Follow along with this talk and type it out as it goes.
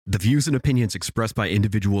The views and opinions expressed by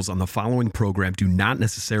individuals on the following program do not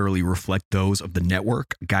necessarily reflect those of the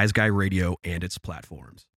network, Guys Guy Radio, and its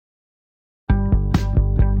platforms.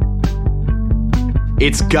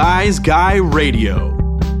 It's Guys Guy Radio.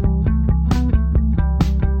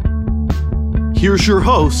 Here's your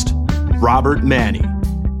host, Robert Manny.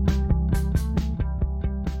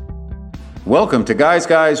 Welcome to Guys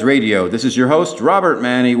Guys Radio. This is your host, Robert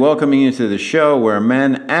Manny, welcoming you to the show where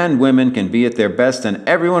men and women can be at their best and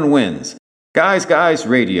everyone wins. Guys Guys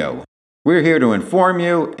Radio. We're here to inform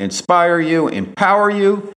you, inspire you, empower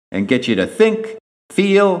you, and get you to think,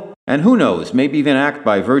 feel, and who knows, maybe even act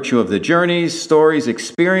by virtue of the journeys, stories,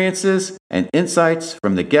 experiences, and insights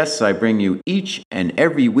from the guests I bring you each and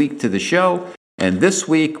every week to the show. And this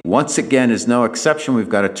week, once again, is no exception. We've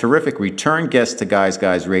got a terrific return guest to Guys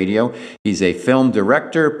Guys Radio. He's a film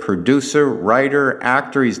director, producer, writer,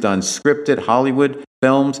 actor. He's done scripted Hollywood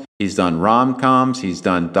films. He's done rom-coms. He's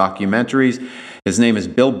done documentaries. His name is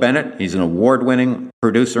Bill Bennett. He's an award-winning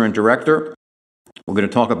producer and director. We're going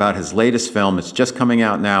to talk about his latest film. It's just coming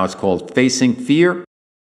out now. It's called Facing Fear.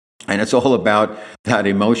 And it's all about that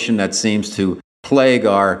emotion that seems to plague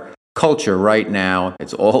our culture right now.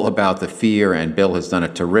 It's all about the fear, and Bill has done a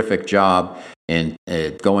terrific job in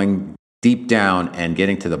going deep down and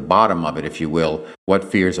getting to the bottom of it, if you will, what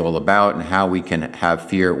fear is all about and how we can have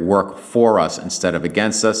fear work for us instead of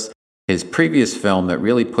against us. His previous film that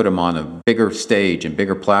really put him on a bigger stage and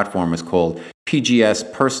bigger platform is called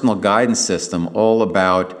PGS, Personal Guidance System, all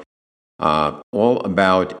about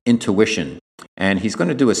intuition. And he's going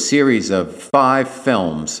to do a series of 5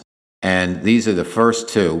 films. And these are the first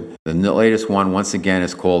 2. The latest one, once again,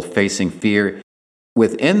 is called Facing Fear.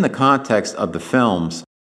 Within the context of the films,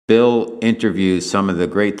 Bill interviews some of the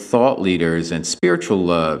great thought leaders and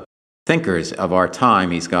spiritual thinkers of our time.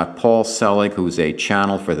 He's got Paul Selig, who's a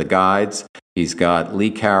channel for the guides. He's got Lee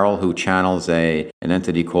Carroll, who channels an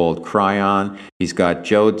entity called Cryon. He's got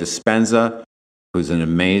Joe Dispenza, who's an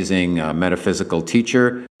amazing metaphysical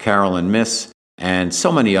teacher, Carolyn Miss, and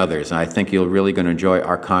so many others. I think you're really going to enjoy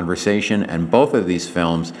our conversation. And both of these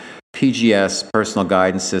films, PGS, Personal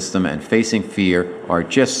Guidance System, and Facing Fear, are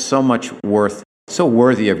just so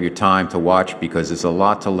worthy of your time to watch because there's a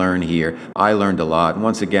lot to learn here. I learned a lot. And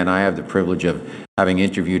once again, I have the privilege of having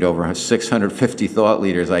interviewed over 650 thought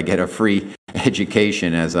leaders. I get a free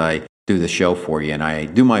education as I do the show for you. And I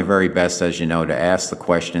do my very best, as you know, to ask the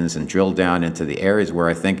questions and drill down into the areas where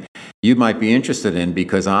I think you might be interested in,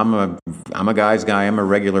 because I'm a guy's guy. I'm a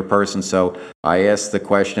regular person. So I ask the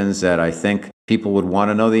questions that I think people would want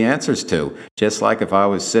to know the answers to. Just like if I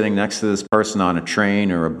was sitting next to this person on a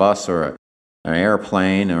train or a bus or an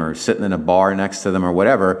airplane or sitting in a bar next to them or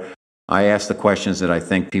whatever, I ask the questions that I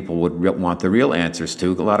think people would want the real answers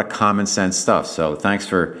to. A lot of common sense stuff. So thanks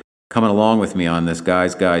for coming along with me on this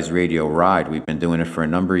Guys Guys Radio ride. We've been doing it for a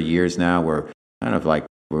number of years now. We're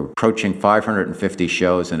approaching 550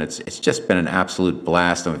 shows, and it's just been an absolute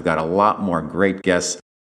blast, and we've got a lot more great guests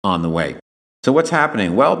on the way. So what's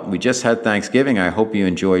happening? Well, we just had Thanksgiving. I hope you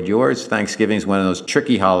enjoyed yours. Thanksgiving is one of those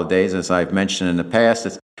tricky holidays, as I've mentioned in the past.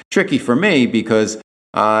 It's tricky for me because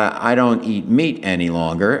I don't eat meat any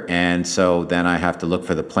longer, and so then I have to look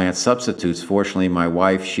for the plant substitutes. Fortunately, my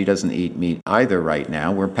wife, she doesn't eat meat either right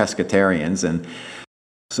now. We're pescatarians, and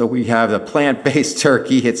so we have the plant-based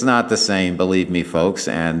turkey. It's not the same, believe me, folks,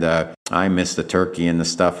 and I miss the turkey and the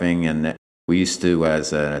stuffing, and we used to,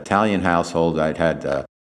 as an Italian household, I'd had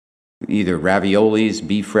either raviolis,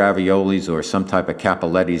 beef raviolis, or some type of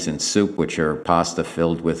cappellettis in soup, which are pasta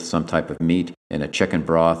filled with some type of meat in a chicken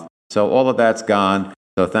broth. So all of that's gone.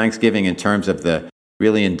 So Thanksgiving, in terms of the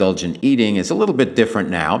really indulgent eating, is a little bit different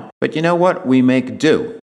now. But you know what? We make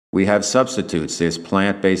do. We have substitutes. There's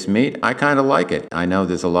plant-based meat. I kind of like it. I know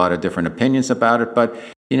there's a lot of different opinions about it, but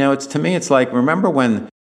you know, to me, it's like, remember when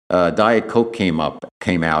Diet Coke came out,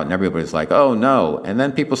 and everybody's like, "Oh no!" And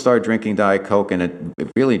then people started drinking Diet Coke, and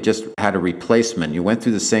it really just had a replacement. You went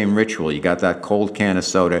through the same ritual. You got that cold can of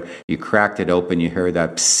soda. You cracked it open. You heard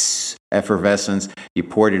that psst, effervescence. You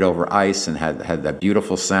poured it over ice and had that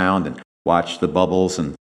beautiful sound, and watched the bubbles.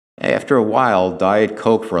 And after a while, Diet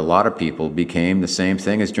Coke for a lot of people became the same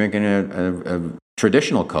thing as drinking a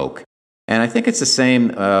traditional Coke. And I think it's the same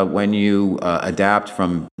when you adapt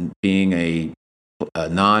from being a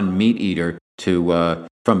non-meat eater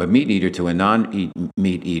from a meat eater to a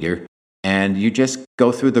non-meat eater, and you just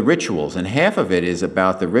go through the rituals. And half of it is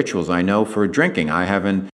about the rituals. I know for drinking, I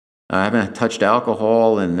haven't touched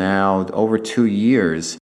alcohol in now over 2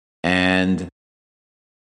 years, and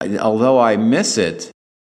although I miss it,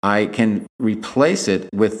 I can replace it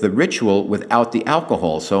with the ritual without the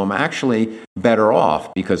alcohol. So I'm actually better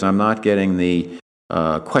off because I'm not getting the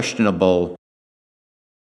questionable,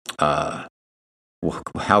 how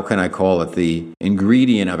can I call it, the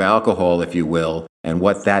ingredient of alcohol, if you will, and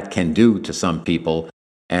what that can do to some people,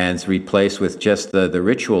 and it's replaced with just the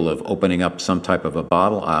ritual of opening up some type of a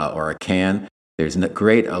bottle or a can. There's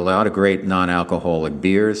a lot of great non-alcoholic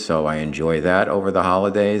beers, so I enjoy that over the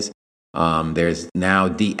holidays. There's now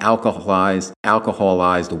alcoholized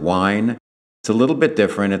wine. It's a little bit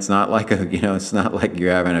different. It's not like it's not like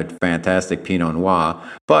you're having a fantastic Pinot Noir,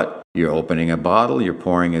 but you're opening a bottle, you're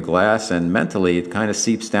pouring a glass, and mentally it kind of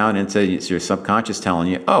seeps down into your subconscious telling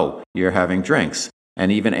you, oh, you're having drinks.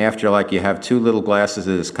 And even after you have 2 little glasses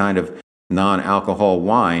of this kind of non-alcohol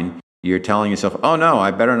wine, you're telling yourself, oh no,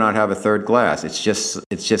 I better not have a 3rd glass. It's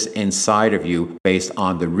just inside of you based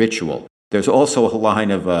on the ritual. There's also a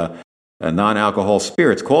line of non-alcohol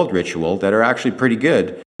spirits called Ritual that are actually pretty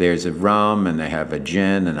good. There's a rum, and they have a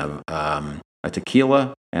gin and a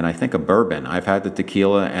tequila, and I think a bourbon. I've had the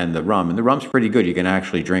tequila and the rum, and the rum's pretty good. You can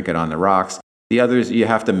actually drink it on the rocks. The others you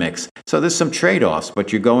have to mix. So there's some trade-offs,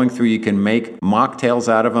 but you're going through. You can make mocktails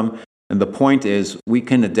out of them, and the point is we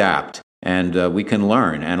can adapt and we can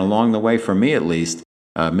learn. And along the way, for me at least,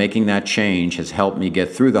 making that change has helped me get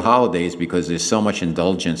through the holidays because there's so much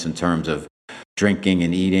indulgence in terms of drinking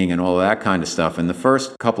and eating and all that kind of stuff. And the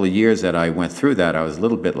first couple of years that I went through that, I was a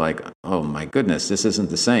little bit like, oh my goodness, this isn't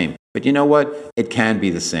the same. But you know what? It can be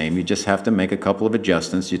the same. You just have to make a couple of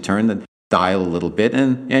adjustments. You turn the dial a little bit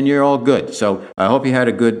and you're all good. So I hope you had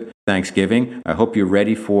a good Thanksgiving. I hope you're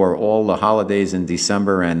ready for all the holidays in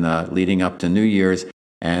December and leading up to New Year's.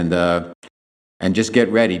 And just get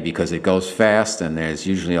ready because it goes fast and there's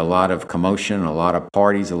usually a lot of commotion, a lot of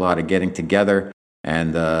parties, a lot of getting together.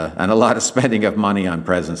 And a lot of spending of money on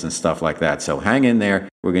presents and stuff like that. So hang in there.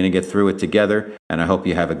 We're going to get through it together, and I hope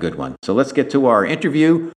you have a good one. So let's get to our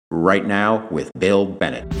interview right now with Bill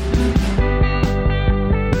Bennett.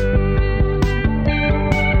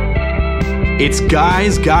 It's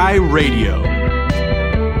Guys Guy Radio.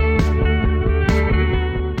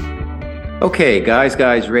 Okay,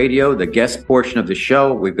 Guys Radio, the guest portion of the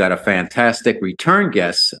show. We've got a fantastic return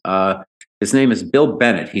guest. His name is Bill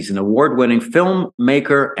Bennett. He's an award-winning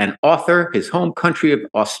filmmaker and author. His home country of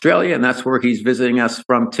Australia, and that's where he's visiting us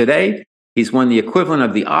from today. He's won the equivalent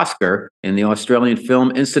of the Oscar in the Australian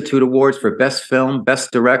Film Institute Awards for Best Film, Best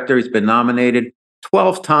Director. He's been nominated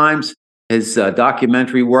 12 times. His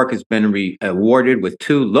documentary work has been awarded with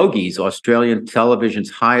 2 Logies, Australian television's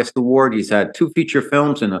highest award. He's had 2 feature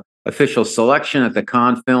films and an official selection at the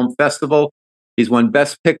Cannes Film Festival. He's won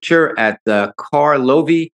Best Picture at the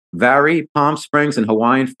Karlovy Vary, Palm Springs, and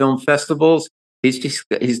Hawaiian Film Festivals. He's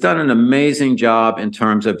done an amazing job in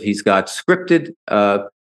terms of he's got scripted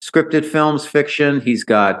films, fiction. He's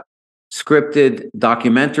got scripted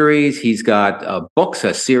documentaries. He's got books,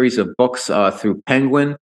 a series of books through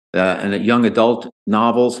Penguin and young adult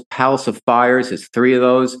novels. Palace of Fires is 3 of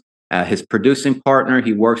those. His producing partner,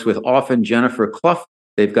 he works with often Jennifer Clough.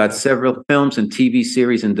 They've got several films and TV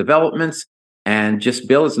series in developments. And just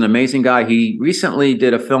Bill is an amazing guy. He recently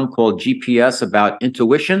did a film called GPS about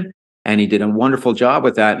intuition, and he did a wonderful job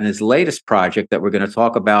with that. And his latest project that we're going to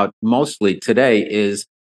talk about mostly today is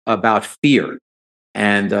about fear.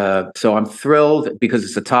 And so I'm thrilled because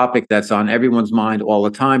it's a topic that's on everyone's mind all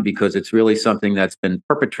the time because it's really something that's been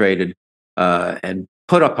perpetrated and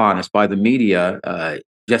put upon us by the media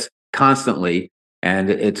just constantly.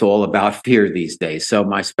 And it's all about fear these days. So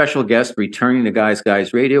my special guest returning to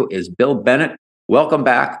Guys Radio is Bill Bennett. Welcome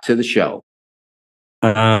back to the show.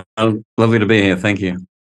 Lovely to be here. Thank you.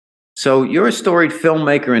 So you're a storied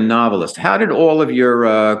filmmaker and novelist. How did all of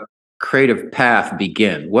your creative path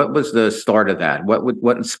begin? What was the start of that?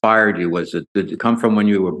 What inspired you? Did it come from when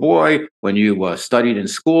you were a boy, when you studied in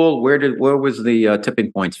school? Where was the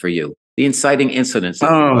tipping points for you? The inciting incidents?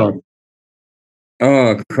 Oh,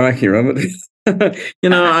 crikey, Robert.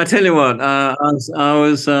 I tell you what, I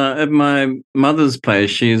was at my mother's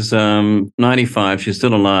place. She's 95. She's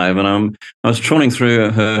still alive. And I was trawling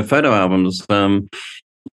through her photo albums.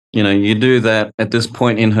 You do that at this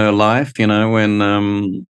point in her life,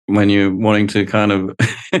 when you're wanting to kind of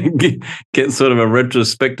get sort of a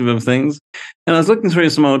retrospective of things. And I was looking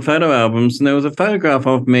through some old photo albums, and there was a photograph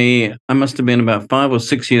of me. I must have been about 5 or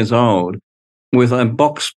 6 years old with a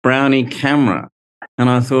box Brownie camera. And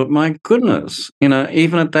I thought, my goodness,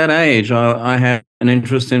 even at that age, I had an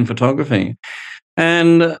interest in photography.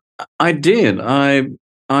 And I did. I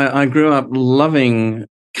grew up loving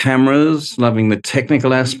cameras, loving the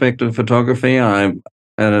technical aspect of photography.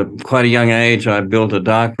 At quite a young age, I built a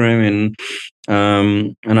darkroom in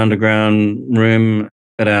an underground room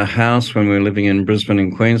at our house when we were living in Brisbane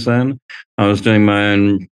in Queensland. I was doing my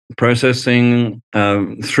own processing.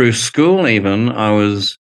 Through school even, I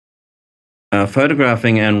was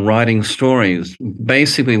photographing and writing stories,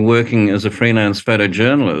 basically working as a freelance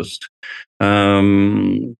photojournalist,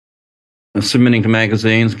 submitting to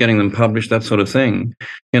magazines, getting them published, that sort of thing.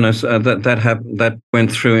 So that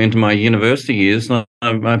went through into my university years.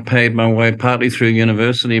 I paid my way partly through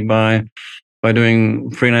university by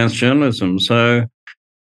doing freelance journalism. So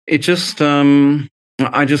it just,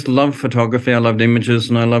 I just loved photography. I loved images,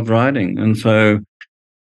 and I loved writing, and so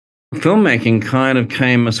filmmaking kind of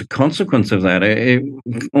came as a consequence of that. It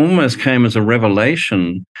almost came as a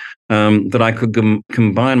revelation that I could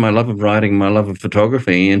combine my love of writing, my love of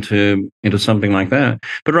photography into something like that.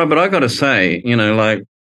 But Robert, I got to say, my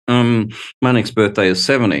next birthday is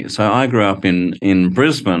 70, so I grew up in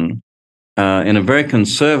Brisbane in a very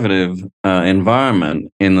conservative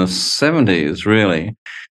environment in the 70s, really,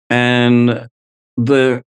 and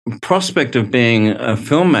the prospect of being a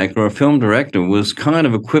filmmaker or a film director was kind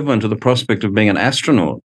of equivalent to the prospect of being an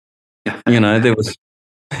astronaut. There was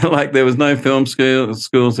there was no film schools,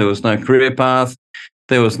 there was no career path,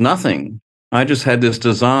 there was nothing. I just had this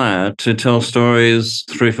desire to tell stories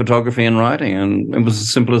through photography and writing, and it was as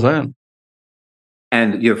simple as that.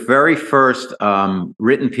 And your very first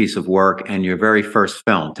written piece of work and your very first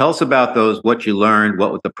film. Tell us about those, what you learned,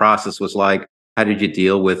 what the process was like. How did you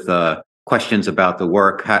deal with questions about the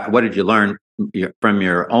work? What did you learn from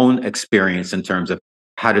your own experience in terms of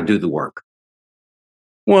how to do the work?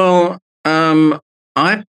 Well, I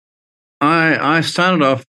started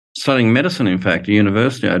off studying medicine. In fact, at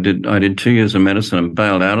university, I did 2 years of medicine and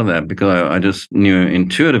bailed out of that because I just knew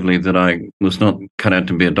intuitively that I was not cut out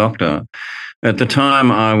to be a doctor. At the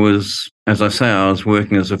time, I was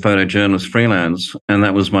working as a photojournalist freelance, and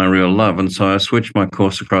that was my real love. And so I switched my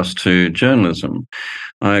course across to journalism.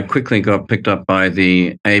 I quickly got picked up by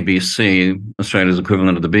the ABC, Australia's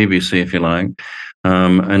equivalent of the BBC, if you like,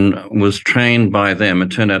 and was trained by them.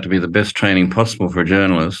 It turned out to be the best training possible for a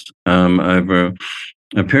journalist. Over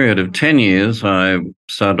a period of 10 years, I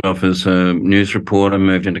started off as a news reporter,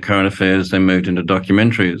 moved into current affairs, then moved into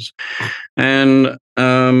documentaries. And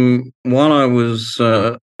while I was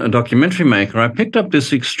a documentary maker, I picked up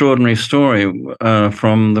this extraordinary story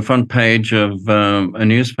from the front page of a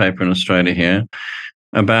newspaper in Australia here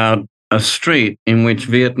about a street in which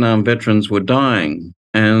Vietnam veterans were dying.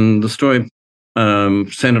 And the story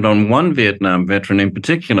centered on one Vietnam veteran in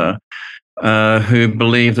particular who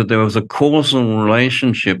believed that there was a causal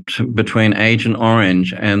relationship between Agent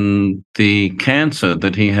Orange and the cancer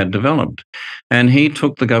that he had developed. And he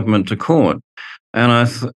took the government to court.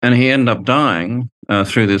 And he ended up dying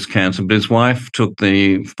through this cancer, but his wife took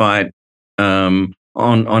the fight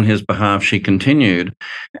on his behalf. She continued,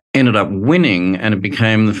 ended up winning, and it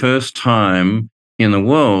became the first time in the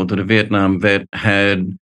world that a Vietnam vet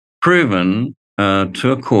had proven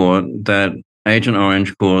to a court that Agent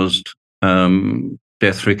Orange caused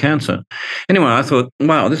death through cancer. Anyway, I thought,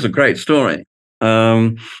 wow, this is a great story.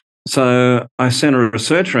 So I sent a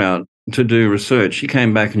researcher out to do research. She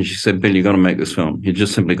came back and she said, Bill, you got to make this film. You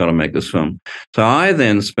just simply got to make this film. So I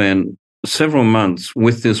then spent several months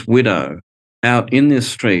with this widow out in this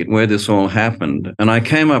street where this all happened. And I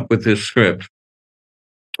came up with this script,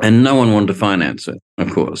 and no one wanted to finance it,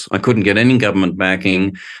 of course. I couldn't get any government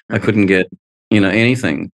backing. I couldn't get,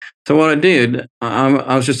 anything. So what I did,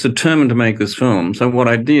 I was just determined to make this film. So what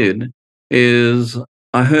I did is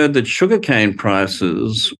I heard that sugarcane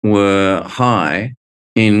prices were high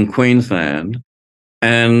in Queensland,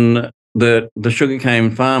 and that the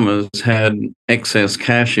sugarcane farmers had excess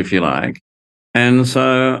cash, if you like. And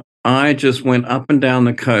so I just went up and down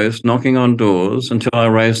the coast, knocking on doors until I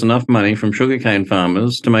raised enough money from sugarcane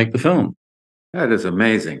farmers to make the film. That is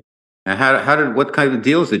amazing. And what kind of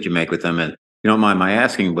deals did you make with them? And you don't mind my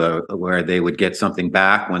asking, where they would get something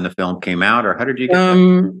back when the film came out, or how did you get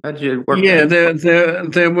how did you work? Yeah,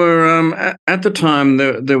 there were at the time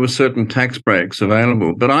there were certain tax breaks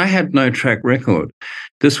available, but I had no track record.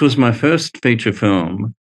 This was my first feature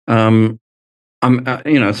film. It's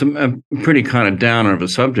a pretty kind of downer of a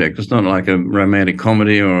subject. It's not like a romantic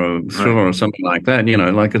comedy or a thriller or something like that.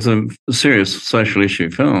 Like it's a serious social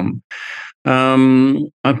issue film.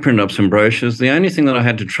 I printed up some brochures. The only thing that I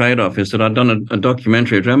had to trade off is that I'd done a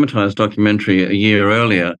documentary, a dramatized documentary a year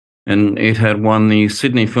earlier, and it had won the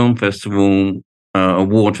Sydney Film Festival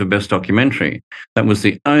award for best documentary. That was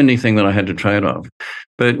the only thing that I had to trade off.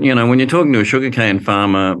 But, when you're talking to a sugarcane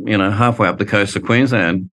farmer, halfway up the coast of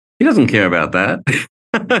Queensland, he doesn't care about that.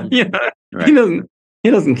 Right. He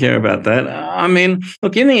doesn't care about that. I mean,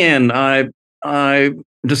 look, in the end, I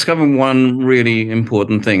discovered one really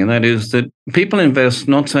important thing, and that is that people invest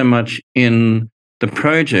not so much in the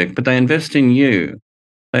project, but they invest in you.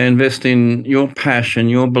 They invest in your passion,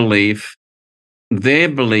 your belief, their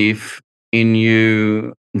belief in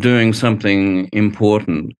you doing something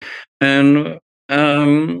important. And,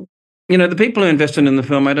 the people who invested in the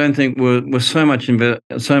film, I don't think were so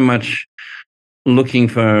much looking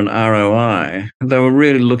for an ROI. They were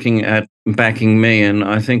really looking at backing me, and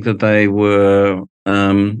I think that they were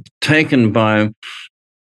taken by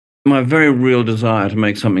my very real desire to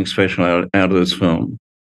make something special out of this film.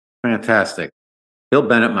 Fantastic. Bill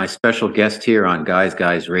Bennett, my special guest here on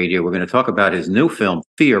Guys Radio. We're going to talk about his new film,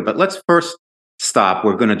 Fear, but let's first stop.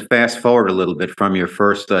 We're going to fast forward a little bit from your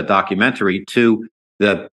first documentary to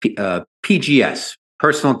the PGS,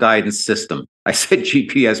 Personal Guidance System. I said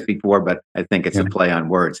GPS before, but I think it's a play on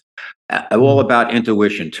words. All about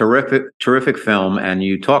intuition. Terrific film, and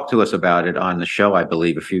you talked to us about it on the show, I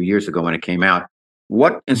believe, a few years ago when it came out.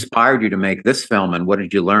 What inspired you to make this film, and what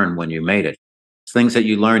did you learn when you made it? Things that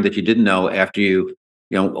you learned that you didn't know after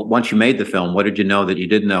once you made the film. What did you know that you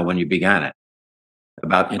didn't know when you began it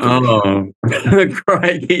about intuition? Oh,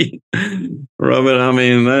 crikey, Robert! I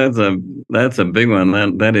mean, that's a big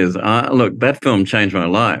one. That is. Look, that film changed my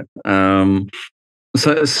life.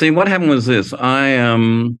 So, see, what happened was this.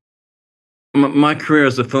 My career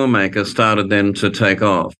as a filmmaker started then to take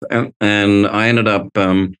off, and I ended up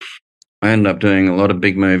doing a lot of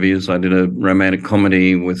big movies. I did a romantic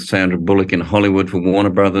comedy with Sandra Bullock in Hollywood for Warner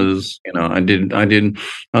Brothers. I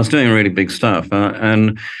was doing really big stuff.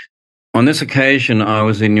 And on this occasion, I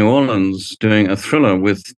was in New Orleans doing a thriller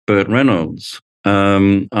with Burt Reynolds.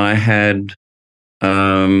 I had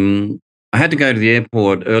to go to the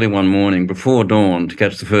airport early one morning before dawn to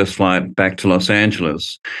catch the first flight back to Los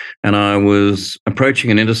Angeles. And I was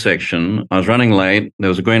approaching an intersection. I was running late. There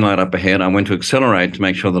was a green light up ahead. I went to accelerate to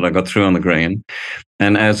make sure that I got through on the green.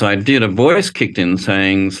 And as I did, a voice kicked in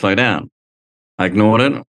saying, "Slow down." I ignored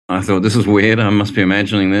it. I thought, this is weird. I must be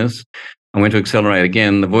imagining this. I went to accelerate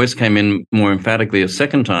again. The voice came in more emphatically a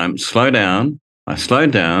second time, "Slow down." I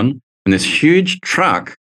slowed down, and this huge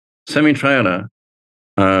truck, semi-trailer,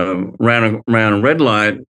 ran a red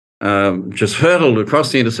light, just hurtled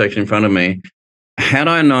across the intersection in front of me. Had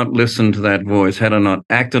I not listened to that voice, had I not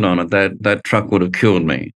acted on it, that truck would have killed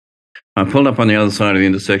me. I pulled up on the other side of the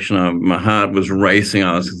intersection. My heart was racing.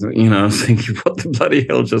 I was thinking, what the bloody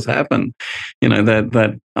hell just happened?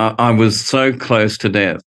 I was so close to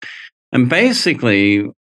death. And basically,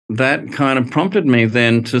 that kind of prompted me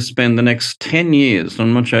then to spend the next 10 years,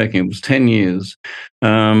 I'm not joking, it was 10 years,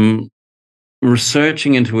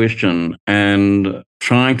 researching intuition and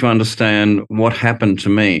trying to understand what happened to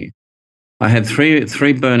me. I had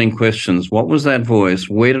three burning questions. What was that voice?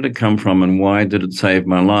 Where did it come from? And why did it save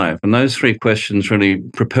my life? And those three questions really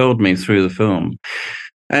propelled me through the film.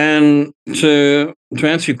 And to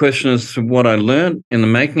answer your question as to what I learned in the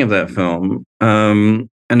making of that film, and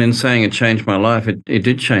in saying it changed my life, it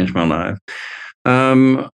did change my life.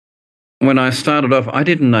 When I started off, I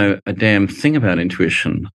didn't know a damn thing about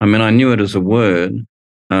intuition. I mean, I knew it as a word,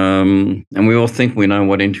 and we all think we know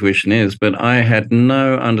what intuition is, but I had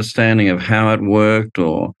no understanding of how it worked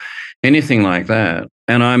or anything like that.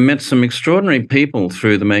 And I met some extraordinary people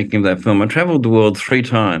through the making of that film. I traveled the world 3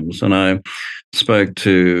 times, and I spoke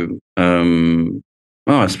to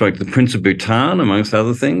the Prince of Bhutan, amongst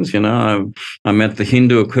other things. I met the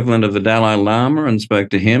Hindu equivalent of the Dalai Lama and spoke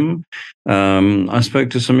to him. I spoke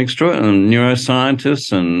to some extraordinary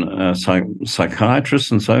neuroscientists and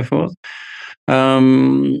psychiatrists and so forth.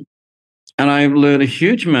 And I learned a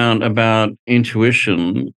huge amount about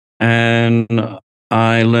intuition, and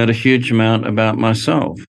I learned a huge amount about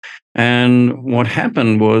myself. And what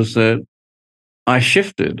happened was that I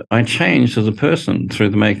shifted. I changed as a person through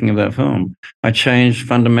the making of that film. I changed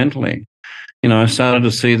fundamentally. I started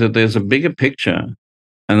to see that there's a bigger picture,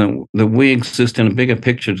 and that we exist in a bigger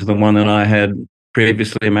picture to the one that I had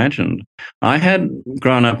previously imagined. I had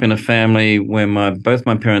grown up in a family where both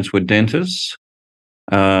my parents were dentists.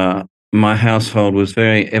 My household was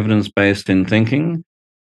very evidence-based in thinking.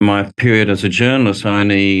 My period as a journalist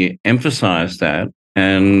only emphasized that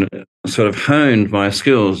and sort of honed my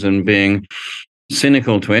skills in being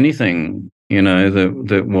cynical to anything,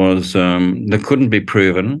 that couldn't be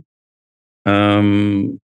proven.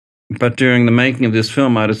 But during the making of this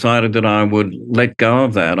film, I decided that I would let go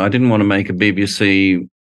of that. I didn't want to make a BBC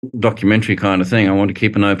documentary kind of thing. I wanted to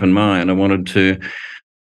keep an open mind. I wanted to,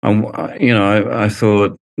 I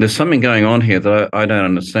thought there's something going on here that I don't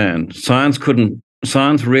understand. Science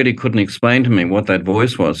really couldn't explain to me what that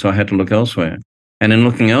voice was, so I had to look elsewhere. And in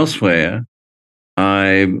looking elsewhere,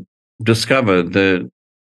 I discovered that,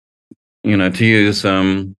 to use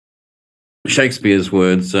Shakespeare's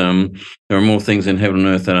words, there are more things in heaven and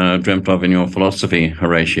earth than are dreamt of in your philosophy,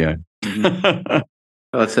 Horatio.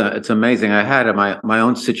 Well, it's amazing. I had my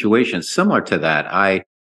own situation similar to that. I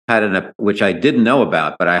had which I didn't know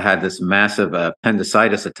about, but I had this massive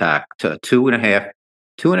appendicitis attack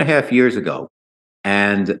 2.5 years ago,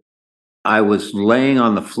 and I was laying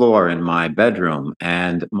on the floor in my bedroom,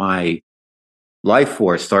 and my life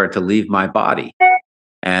force started to leave my body,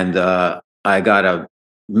 and I got a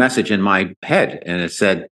message in my head, and it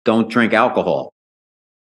said, "Don't drink alcohol."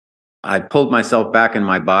 I pulled myself back in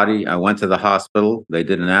my body. I went to the hospital. They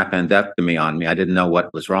did an appendectomy on me. I didn't know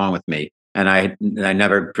what was wrong with me. And I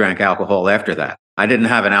never drank alcohol after that. I didn't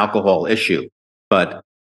have an alcohol issue, but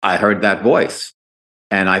I heard that voice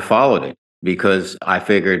and I followed it because I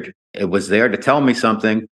figured it was there to tell me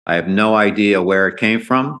something. I have no idea where it came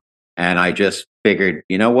from. And I just figured,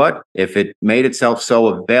 you know what? If it made itself so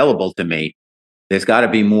available to me, there's got to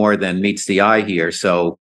be more than meets the eye here.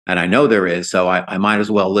 So, and I know there is, so I might as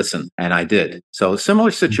well listen. And I did. So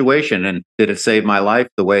similar situation. And did it save my life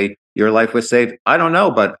the way your life was saved? I don't know,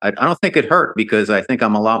 but I don't think it hurt because I think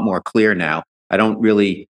I'm a lot more clear now. I don't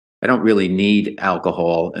really need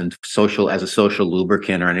alcohol and as a social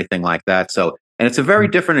lubricant or anything like that. So, and it's a very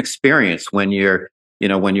different experience when you're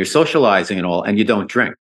socializing and all, and you don't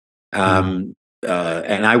drink. And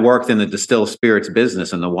I worked in the distilled spirits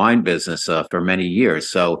business and the wine business for many years.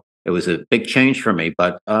 So it was a big change for me,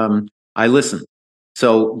 but I listen.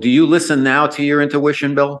 So do you listen now to your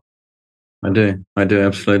intuition, Bill? I do,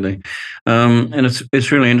 absolutely. And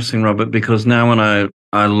it's really interesting, Robert, because now when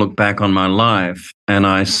I look back on my life and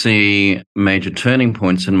I see major turning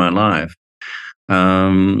points in my life,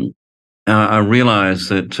 I realize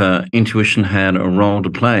that intuition had a role to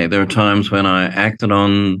play. There are times when I acted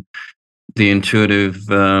on the intuitive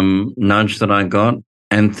nudge that I got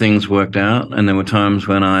and things worked out. And there were times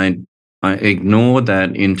when I ignored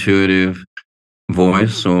that intuitive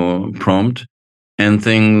voice or prompt and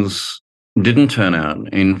things didn't turn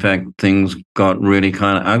out. In fact, things got really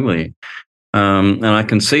kind of ugly. And I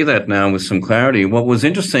can see that now with some clarity. What was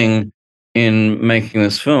interesting in making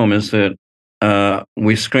this film is that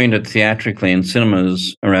we screened it theatrically in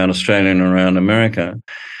cinemas around Australia and around America.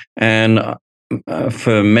 And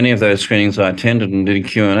for many of those screenings, I attended and did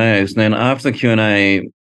Q&As. And then after the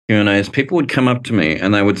Q&As, people would come up to me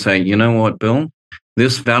and they would say, "You know what, Bill?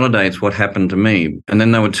 This validates what happened to me." And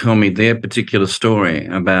then they would tell me their particular story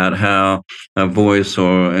about how a voice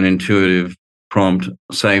or an intuitive prompt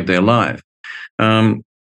saved their life.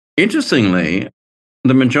 Interestingly,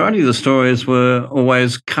 the majority of the stories were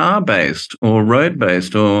always car-based or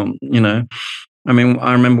road-based or, I mean,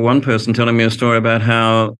 I remember one person telling me a story about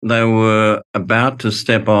how they were about to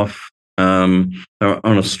step off on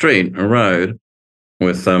a street, a road,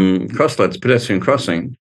 with crosslights, pedestrian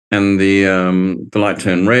crossing, and the light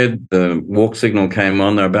turned red, the walk signal came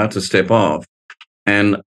on, they're about to step off,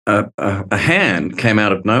 and a hand came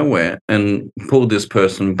out of nowhere and pulled this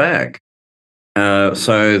person back,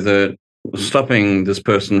 so that stopping this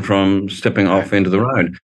person from stepping off into the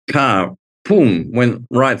road. Car, boom, went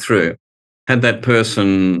right through. Had that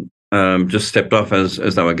person just stepped off as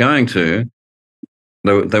they were going to,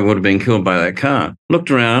 they would have been killed by that car.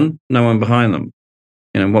 Looked around, no one behind them.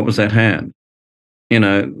 What was that hand?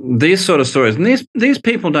 These sort of stories. And these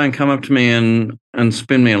people don't come up to me and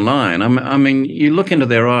spin me a line. I mean, you look into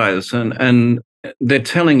their eyes and they're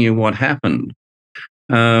telling you what happened.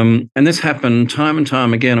 And this happened time and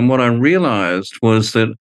time again. And what I realized was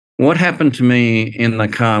that what happened to me in the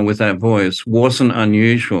car with that voice wasn't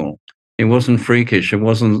unusual. It wasn't freakish. It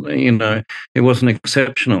wasn't, it wasn't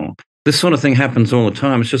exceptional. This sort of thing happens all the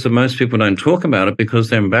time. It's just that most people don't talk about it because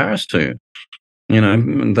they're embarrassed to.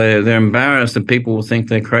 They're embarrassed that people will think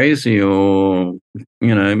they're crazy or,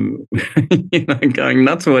 going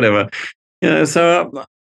nuts or whatever. So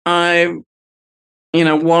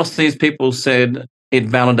whilst these people said it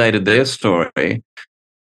validated their story,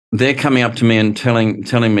 they're coming up to me and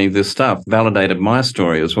telling me this stuff validated my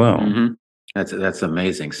story as well. Mm-hmm. That's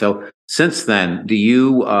amazing. So since then, do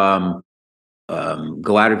you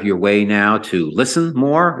go out of your way now to listen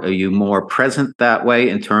more? Are you more present that way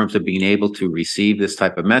in terms of being able to receive this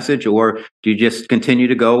type of message? Or do you just continue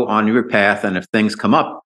to go on your path, and if things come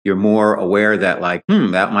up, you're more aware that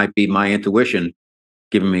that might be my intuition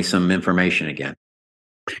giving me some information again?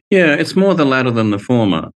 Yeah, it's more the latter than the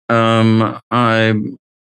former.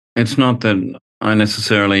 It's not that I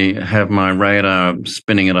necessarily have my radar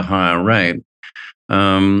spinning at a higher rate,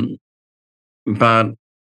 but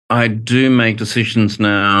I do make decisions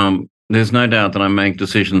now. There's no doubt that I make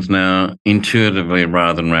decisions now intuitively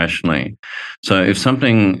rather than rationally. So if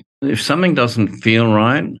something if something doesn't feel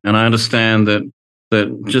right, and I understand that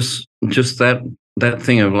just that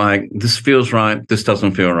thing of like, this feels right, this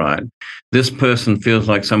doesn't feel right. This person feels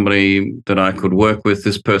like somebody that I could work with.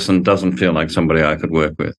 This person doesn't feel like somebody I could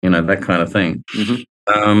work with. That kind of thing.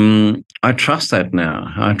 I trust that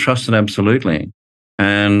now. I trust it absolutely.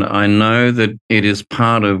 And I know that it is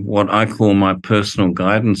part of what I call my personal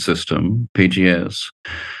guidance system, PGS,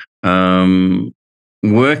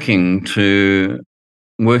 working to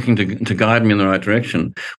guide me in the right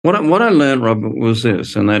direction. What I learned, Robert, was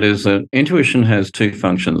this, and that is that intuition has two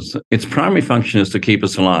functions. Its primary function is to keep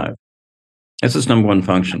us alive. That's its number one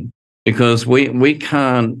function, because we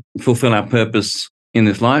can't fulfill our purpose in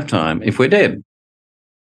this lifetime if we're dead.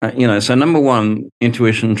 So number one,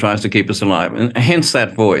 intuition tries to keep us alive, and hence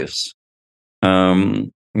that voice.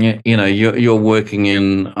 You're working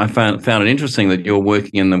in. I found it interesting that you're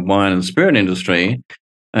working in the wine and spirit industry.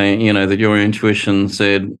 That your intuition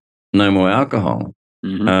said no more alcohol.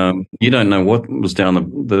 You don't know what was down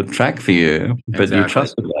the track for you, but exactly. You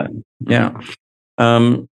trusted that. Yeah.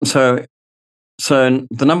 So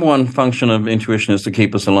the number one function of intuition is to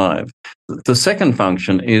keep us alive. The second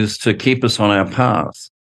function is to keep us on our path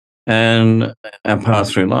and our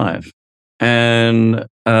path through life. And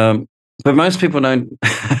but most people don't.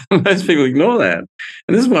 Most people ignore that, and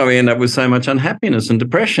this is why we end up with so much unhappiness and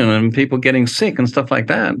depression and people getting sick and stuff like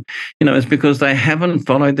that. It's because they haven't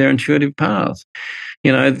followed their intuitive path.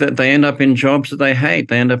 That they end up in jobs that they hate.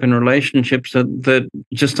 They end up in relationships that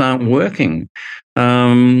just aren't working.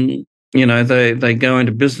 They go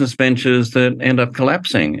into business ventures that end up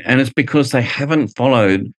collapsing, and it's because they haven't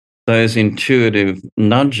followed those intuitive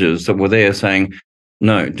nudges that were there saying,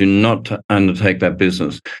 no, do not undertake that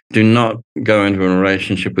business. Do not go into a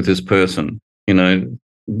relationship with this person.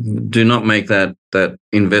 Do not make that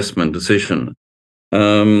investment decision.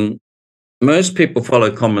 Most people follow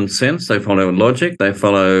common sense. They follow logic. They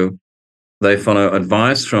follow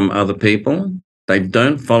advice from other people. They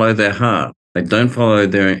don't follow their heart. They don't follow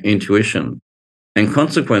their intuition. And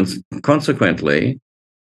consequently,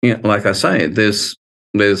 like I say, there's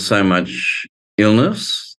so much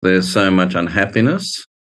illness. There's so much unhappiness.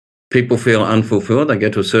 People feel unfulfilled. They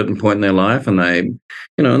get to a certain point in their life, and and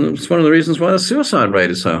it's one of the reasons why the suicide rate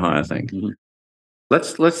is so high, I think.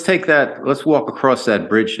 Let's take that. Let's walk across that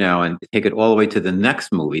bridge now and take it all the way to the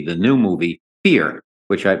next movie, the new movie, Fear,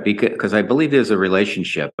 because I believe there's a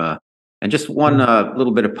relationship. And just one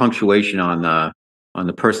little bit of punctuation on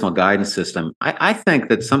the personal guidance system. I think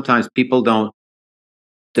that sometimes people don't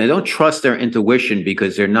trust their intuition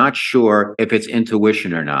because they're not sure if it's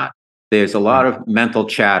intuition or not. There's a lot of mental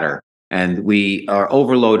chatter, and we are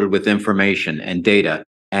overloaded with information and data.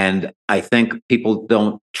 And I think people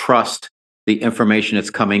don't trust the information that's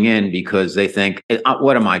coming in because they think,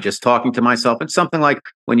 what am I, just talking to myself? It's something like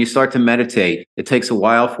when you start to meditate, it takes a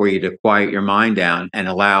while for you to quiet your mind down and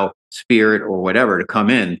allow spirit or whatever to come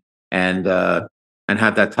in and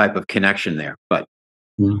have that type of connection there. But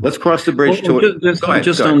let's cross the bridge to it.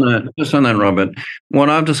 Just on that, Robert. What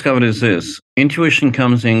I've discovered is this: intuition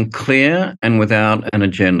comes in clear and without an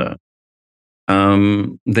agenda.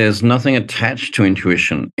 There's nothing attached to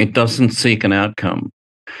intuition. It doesn't seek an outcome.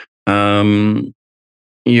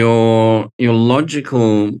 Your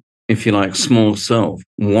logical, if you like, small self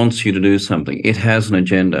wants you to do something. It has an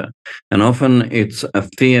agenda, and often it's a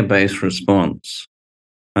fear-based response.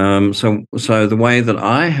 So the way that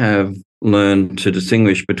I have learned to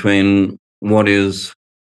distinguish between what is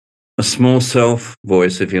a small self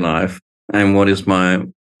voice, if you like, and what is my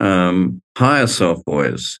higher self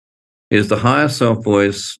voice is the higher self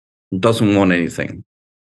voice doesn't want anything.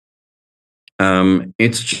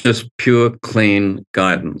 It's just pure, clean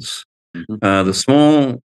guidance. The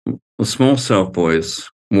small self voice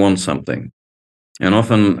wants something, and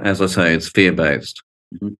often, as I say, it's fear-based.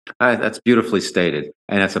 That's beautifully stated,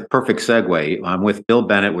 and that's a perfect segue. I'm with Bill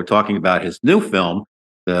Bennett. We're talking about his new film,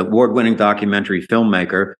 the award-winning documentary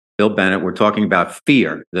filmmaker, Bill Bennett. We're talking about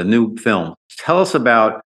Fear, the new film. Tell us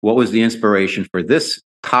about what was the inspiration for this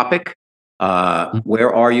topic.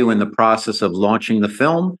 Where are you in the process of launching the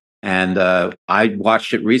film? And I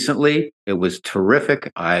watched it recently. It was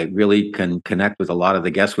terrific. I really can connect with a lot of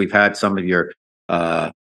the guests. We've had some of your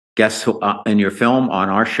guests in your film on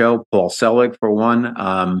our show, Paul Selig for one,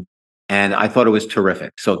 and I thought it was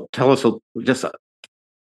terrific. So tell us just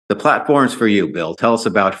the platforms for you, Bill. Tell us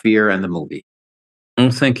about Fear and the movie.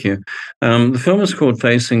 Oh, thank you. The film is called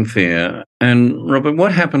Facing Fear. And Robert,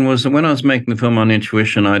 what happened was that when I was making the film on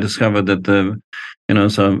intuition, I discovered that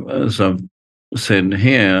as I've said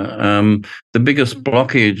here, the biggest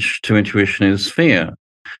blockage to intuition is fear.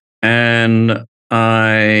 And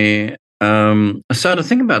I I started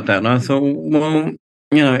thinking about that, and I thought, well,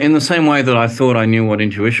 in the same way that I thought I knew what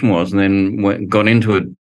intuition was, and then got into it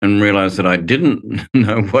and realized that I didn't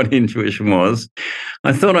know what intuition was.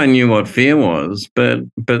 I thought I knew what fear was, but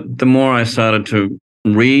the more I started to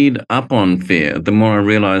read up on fear, the more I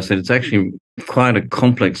realized that it's actually quite a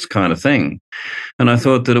complex kind of thing. And I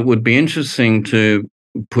thought that it would be interesting to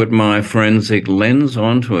put my forensic lens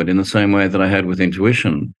onto it in the same way that I had with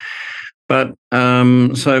intuition. But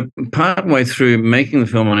so partway through making the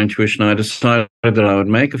film on intuition, I decided that I would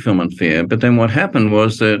make a film on fear. But then what happened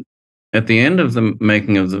was that at the end of the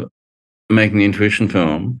making the intuition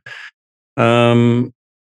film,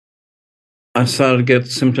 I started to get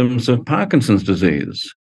symptoms of Parkinson's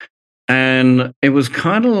disease. And it was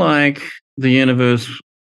kind of like the universe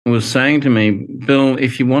was saying to me, Bill,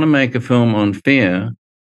 if you want to make a film on fear,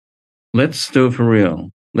 let's do it for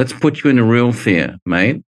real. Let's put you into real fear,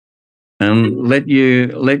 mate. And let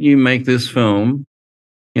you make this film,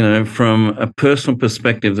 from a personal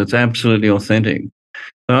perspective that's absolutely authentic.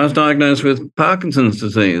 So I was diagnosed with Parkinson's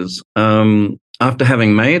disease after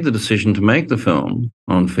having made the decision to make the film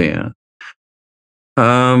on fear.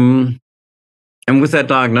 And with that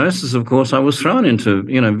diagnosis, of course, I was thrown into,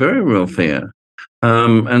 very real fear.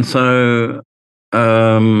 And so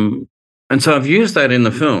I've used that in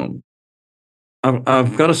the film.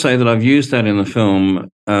 I've got to say that I've used that in the film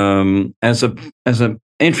as an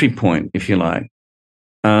entry point, if you like,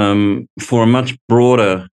 for a much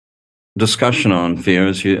broader discussion on fear,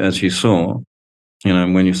 as you saw,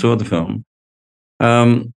 when you saw the film.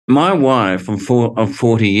 My wife of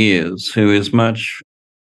 40 years, who is much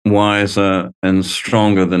wiser and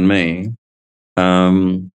stronger than me,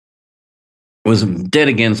 was dead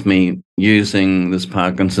against me using this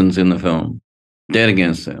Parkinson's in the film. Dead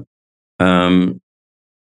against it. Her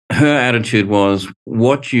attitude was,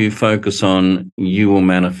 what you focus on, you will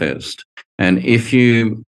manifest. And if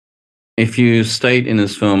you state in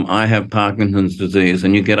this film, I have Parkinson's disease,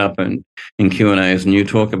 and you get up in Q&As and you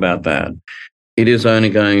talk about that, it is only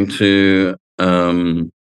going to,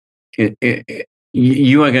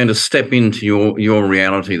 you are going to step into your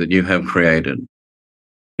reality that you have created.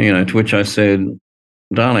 To which I said,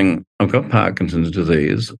 darling, I've got Parkinson's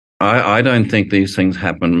disease. I don't think these things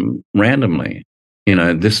happen randomly.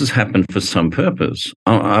 This has happened for some purpose.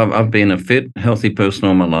 I've been a fit, healthy person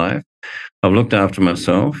all my life. I've looked after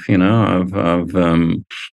myself. I've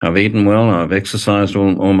eaten well. I've exercised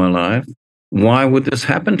all my life. Why would this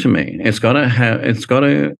happen to me?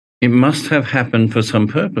 It must have happened for some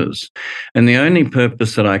purpose. And the only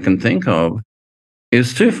purpose that I can think of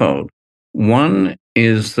is twofold. One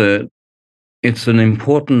is that it's an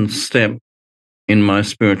important step in my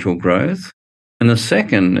spiritual growth. And the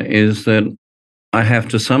second is that I have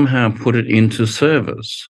to somehow put it into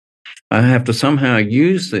service. I have to somehow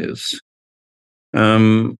use this.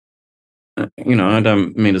 I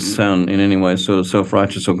don't mean to sound in any way sort of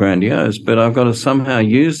self-righteous or grandiose, but I've got to somehow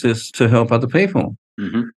use this to help other people.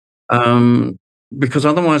 Mm-hmm. Because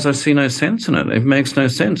otherwise I see no sense in it. It makes no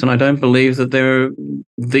sense. And I don't believe that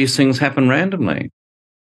these things happen randomly.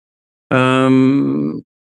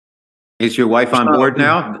 Is your wife on board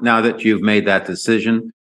now that you've made that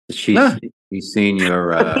decision? She's seen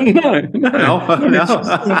your...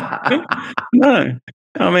 No.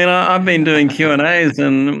 I mean, I've been doing Q&As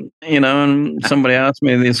and somebody asked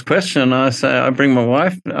me this question. I say, I bring my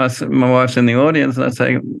wife. My wife's in the audience, and I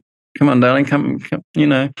say, come on, darling, come,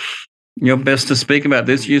 you're best to speak about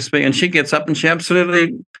this. You speak. And she gets up and she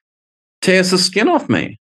absolutely tears the skin off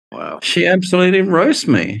me. Wow. She absolutely roasts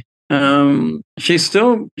me. She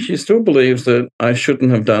still believes that I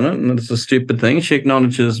shouldn't have done it and that it's a stupid thing. She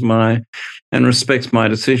acknowledges and respects my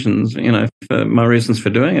decisions, for my reasons for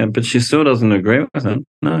doing it, but she still doesn't agree with it.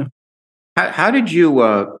 No. How did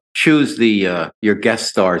you choose your guest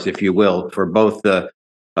stars, if you will, for both the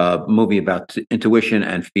movie about intuition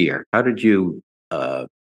and fear? How did you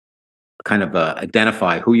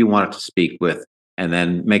identify who you wanted to speak with and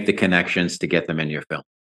then make the connections to get them in your film?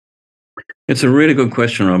 It's a really good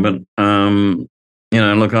question, Robert.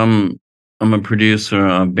 Look, I'm a producer.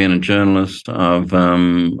 I've been a journalist. I've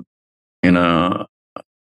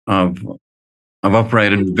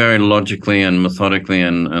operated very logically and methodically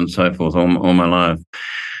and so forth all my life.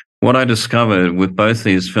 What I discovered with both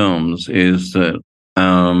these films is that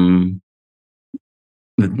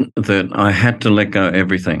that I had to let go of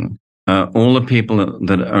everything. All the people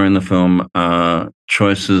that are in the film are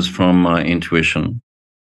choices from my intuition.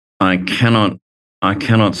 I cannot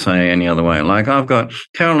say any other way. Like I've got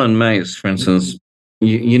Carolyn Mace, for instance,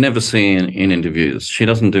 you never see in interviews. She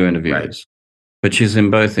doesn't do interviews, right, but she's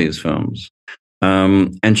in both these films.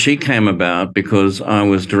 And she came about because I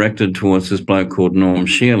was directed towards this bloke called Norm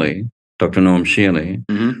Shealy, Dr. Norm Shealy.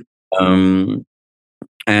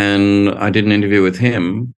 And I did an interview with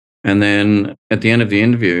him. And then at the end of the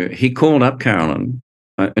interview, he called up Carolyn.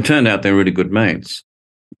 It turned out they're really good mates,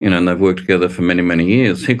 and they've worked together for many, many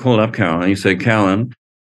years. He called up Carolyn. He said, Carolyn,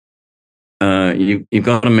 you've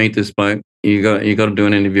got to meet this bloke. You got to do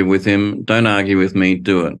an interview with him. Don't argue with me.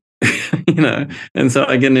 Do it. And so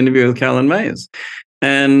I get an interview with Carolyn Myers.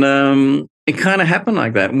 And it kind of happened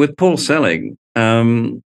like that. With Paul Selig,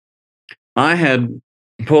 Paul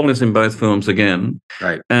is in both films again.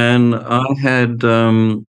 Right. And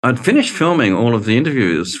I'd finished filming all of the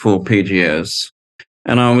interviews for PGS,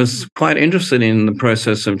 and I was quite interested in the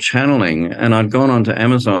process of channeling. And I'd gone onto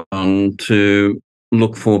Amazon to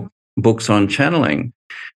look for books on channeling.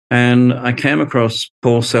 And I came across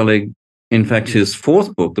Paul Selig, in fact, his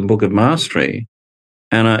fourth book, The Book of Mastery.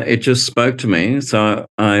 And it just spoke to me. So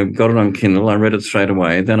I got it on Kindle. I read it straight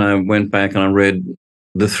away. Then I went back and I read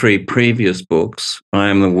the 3 previous books, I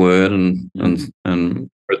Am the Word, and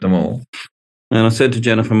read them all. And I said to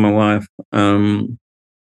Jennifer, my wife,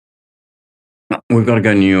 we've got to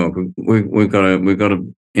go to New York. We've got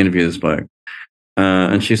to interview this bloke.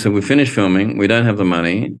 And she said, we finished filming. We don't have the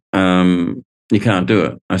money. You can't do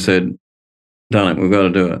it. I said, darn it, we've got to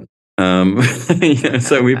do it.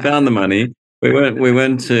 So we found the money. We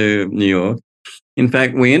went to New York. In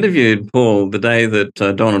fact, we interviewed Paul the day that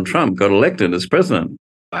Donald Trump got elected as president.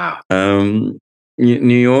 Wow.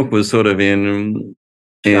 New York was sort of in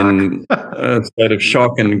a state of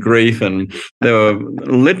shock and grief, and they were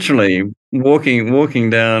literally walking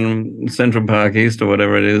down Central Park East or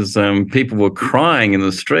whatever it is. People were crying in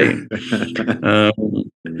the street.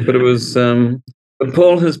 But it was. But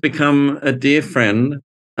Paul has become a dear friend.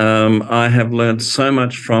 I have learned so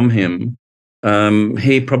much from him.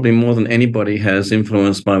 He probably more than anybody has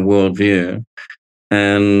influenced my worldview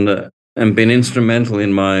and been instrumental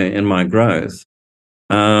in my growth.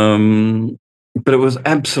 But it was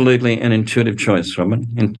absolutely an intuitive choice,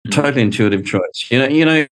 Robin, totally intuitive choice. You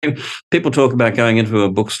know, people talk about going into a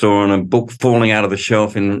bookstore and a book falling out of the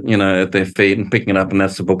shelf at their feet and picking it up, and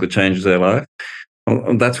that's the book that changes their life.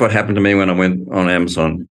 Well, that's what happened to me when I went on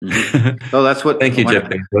Amazon. Well, that's what. Thank you, Jeff.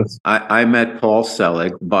 I met Paul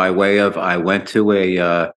Selig by way of I went to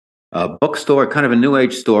a bookstore, kind of a New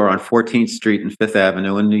Age store on 14th Street and 5th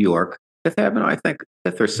Avenue in New York. 5th Avenue, I think,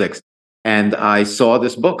 5th or 6th. And I saw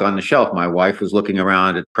this book on the shelf. My wife was looking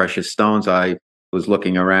around at Precious Stones. I was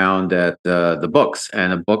looking around at the books,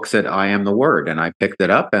 and a book said, I Am the Word. And I picked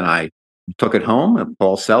it up and I took it home. And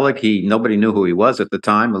Paul Selig, nobody knew who he was at the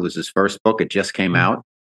time. It was his first book. It just came out.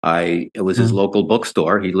 It was his local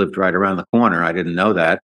bookstore. He lived right around the corner. I didn't know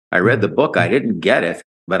that. I read the book. I didn't get it,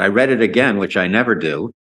 but I read it again, which I never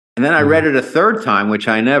do. And then I read it a third time, which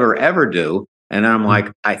I never, ever do. And I'm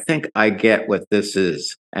like, I think I get what this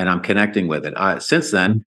is, and I'm connecting with it. Since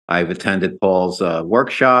then, I've attended Paul's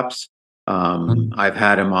workshops. I've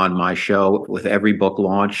had him on my show with every book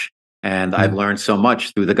launch, and I've learned so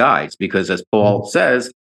much through the guides because, as Paul says,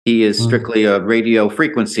 he is strictly a radio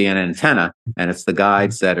frequency and antenna, and it's the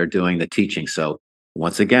guides that are doing the teaching. So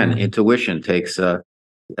once again, intuition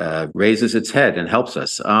raises its head and helps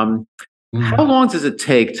us. How long does it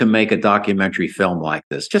take to make a documentary film like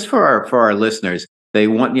this? Just for our listeners, they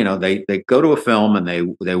want, they go to a film and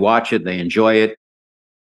they watch it, they enjoy it.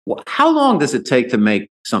 How long does it take to make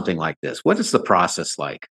something like this? What is the process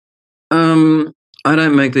like? I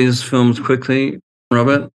don't make these films quickly,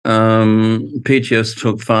 Robert. PGS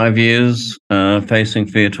took 5 years. Facing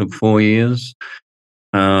Fear took 4 years.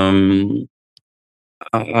 I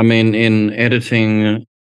mean, in editing,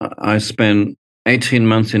 I spent 18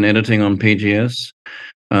 months in editing on PGS.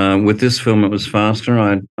 With this film, it was faster.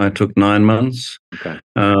 I took 9 months. Okay.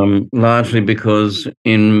 Largely because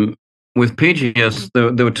with PGS,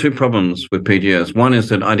 there were 2 problems with PGS. One is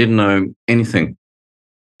that I didn't know anything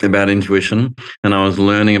about intuition, and I was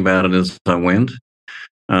learning about it as I went.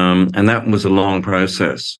 And that was a long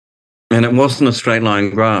process. And it wasn't a straight line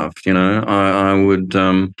graph. I would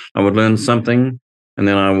learn something, and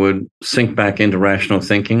then I would sink back into rational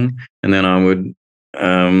thinking, and then I would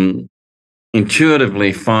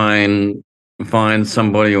intuitively find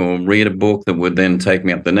somebody or read a book that would then take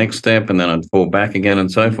me up the next step, and then I'd fall back again,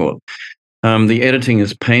 and so forth. The editing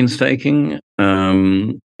is painstaking.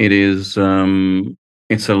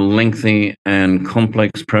 It's a lengthy and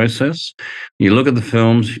complex process. You look at the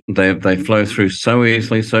films; they flow through so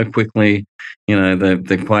easily, so quickly.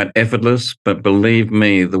 They're quite effortless. But believe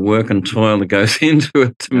me, the work and toil that goes into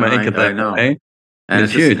it to make it that way, and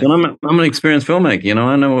it's huge. And I'm an experienced filmmaker.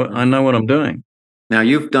 I know what I'm doing. Now,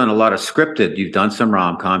 you've done a lot of scripted. You've done some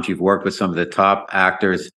rom-coms. You've worked with some of the top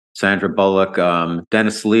actors: Sandra Bullock,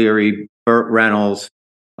 Dennis Leary, Burt Reynolds,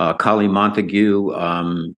 Collie Montague.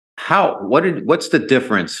 What's the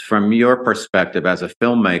difference from your perspective as a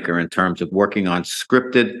filmmaker in terms of working on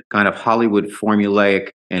scripted, kind of Hollywood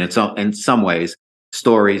formulaic, and in some ways,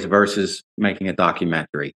 stories versus making a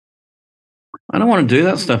documentary? I don't want to do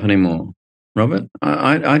that stuff anymore, Robert.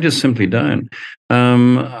 I just simply don't.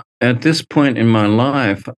 At this point in my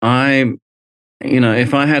life,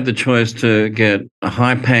 if I had the choice to get a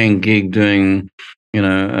high-paying gig doing,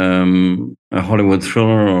 a Hollywood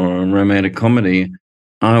thriller or a romantic comedy,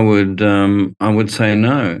 I would say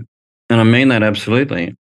no, and I mean that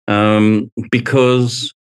absolutely,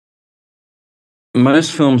 because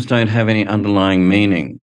most films don't have any underlying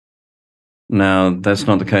meaning. Now, that's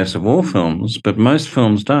not the case of all films, but most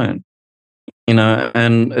films don't.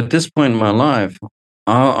 And at this point in my life,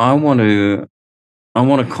 I want to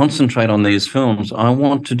concentrate on these films. I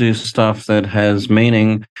want to do stuff that has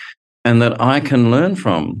meaning and that I can learn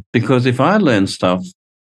from. Because if I learn stuff,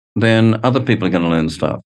 then other people are going to learn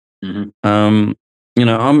stuff. Mm-hmm.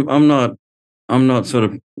 I'm not sort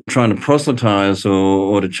of trying to proselytize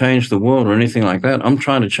or to change the world or anything like that. I'm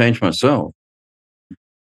trying to change myself.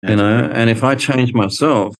 And if I change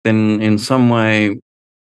myself, then in some way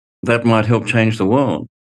that might help change the world.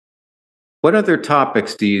 What other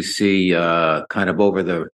topics do you see kind of over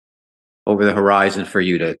the horizon for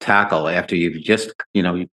you to tackle after you've just,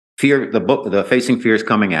 Fear, the book, the Facing Fear is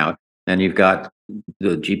coming out, and you've got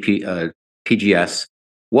the PGS.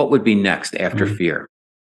 What would be next after Fear?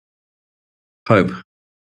 Hope.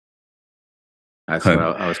 That's what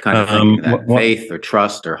I was kind of thinking. That faith or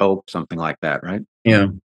trust or hope, something like that, right? Yeah.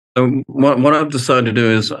 So what I've decided to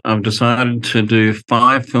do is I've decided to do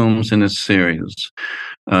 5 films in this series,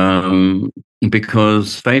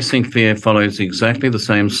 because Facing Fear follows exactly the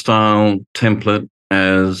same style template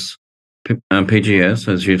as PGS,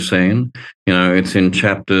 as you've seen. It's in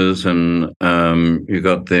chapters, and you've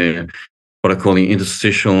got what I call the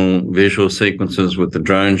interstitial visual sequences with the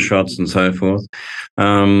drone shots and so forth.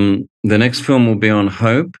 The next film will be on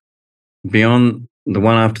hope. Beyond the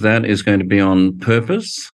one after that is going to be on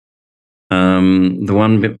purpose. The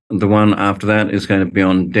one after that is going to be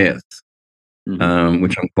on death,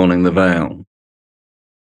 which I'm calling The Veil.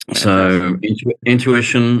 So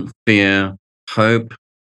intuition, fear, hope,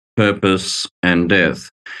 purpose, and death,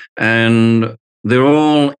 and they're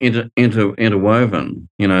all interwoven.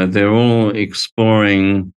 They're all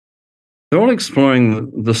exploring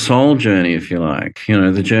the soul journey, if you like.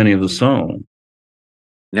 The journey of the soul.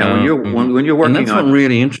 Now, when you're working and that's on what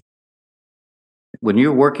really interesting. When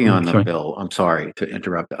you're working on the bill, I'm sorry to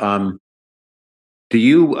interrupt. Are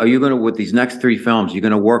you going to, with these next 3 films, you're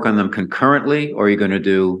going to work on them concurrently, or are you going to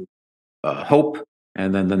do Hope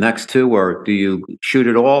and then the next 2, or do you shoot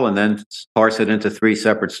it all and then parse it into 3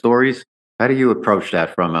 separate stories? How do you approach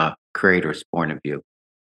that from a creator's point of view?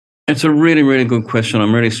 It's a really, really good question.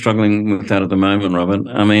 I'm really struggling with that at the moment, Robert.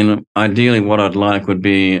 I mean, ideally, what I'd like would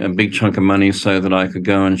be a big chunk of money so that I could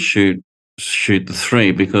go and shoot the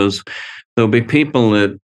 3, because there'll be people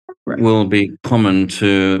that will be common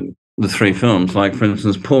to the 3 films. Like, for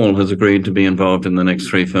instance, Paul has agreed to be involved in the next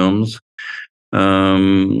 3 films.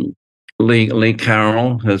 Lee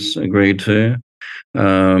Carroll has agreed to.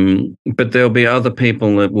 But there'll be other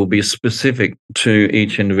people that will be specific to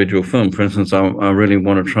each individual film. For instance, I really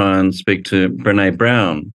want to try and speak to Brené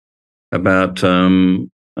Brown about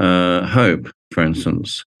hope, for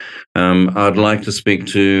instance. I'd like to speak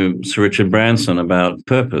to Sir Richard Branson about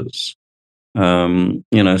purpose. So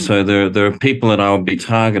there are people that I'll be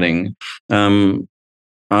targeting. I'm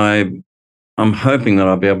hoping that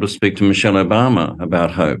I'll be able to speak to Michelle Obama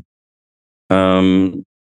about hope.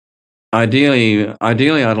 Ideally,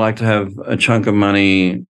 I'd like to have a chunk of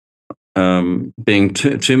money, being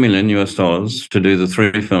 $2 million to do the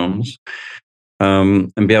 3 films,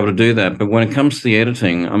 and be able to do that. But when it comes to the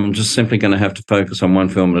editing, I'm just simply going to have to focus on one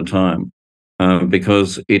film at a time,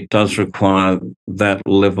 because it does require that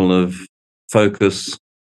level of focus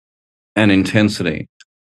and intensity.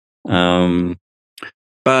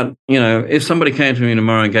 But, if somebody came to me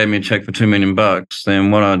tomorrow and gave me a check for $2 million,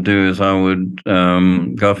 then what I'd do is I would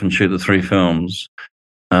go off and shoot the 3 films.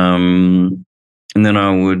 And then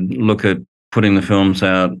I would look at putting the films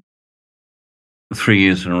out 3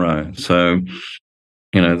 years in a row. So,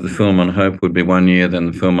 the film on Hope would be 1 year, then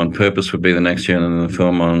the film on Purpose would be the next year, and then the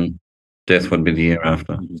film on Death would be the year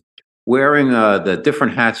after. Wearing the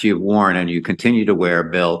different hats you've worn and you continue to wear,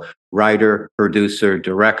 Bill: writer, producer,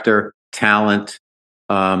 director, talent,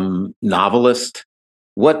 novelist.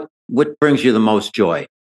 What brings you the most joy?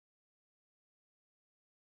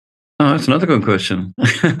 Oh, that's another good question.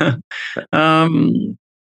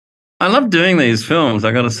 I love doing these films.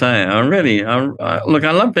 I got to say, look.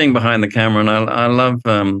 I love being behind the camera, and I love.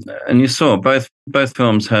 And you saw both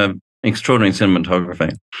films have extraordinary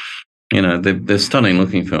cinematography. You know, they're stunning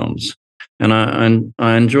looking films, and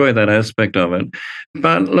I enjoy that aspect of it.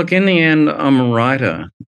 But look, in the end, I'm a writer,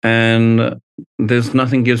 and there's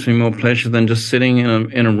nothing gives me more pleasure than just sitting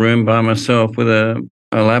in a room by myself with a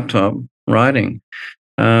laptop writing.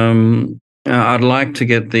 I'd like to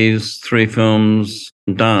get these 3 films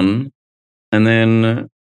done, and then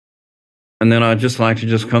I'd just like to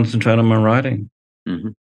just concentrate on my writing. Mm-hmm.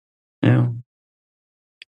 Yeah.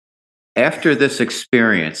 After this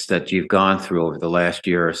experience that you've gone through over the last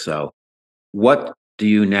year or so, what do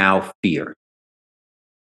you now fear?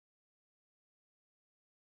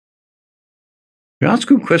 You ask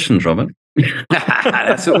good questions, Robert.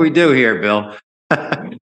 That's what we do here, Bill.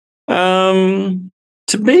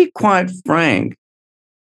 To be quite frank,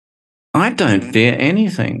 I don't fear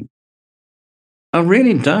anything. I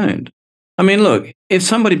really don't. I mean, look, if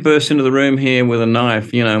somebody burst into the room here with a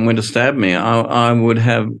knife, and went to stab me, I would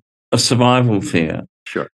have a survival fear.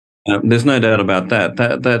 Sure. There's no doubt about that.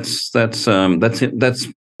 That's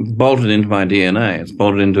bolted into my DNA. It's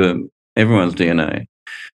bolted into everyone's DNA.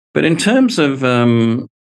 But in terms of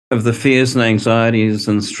the fears and anxieties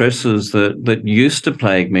and stresses that used to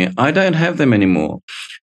plague me, I don't have them anymore.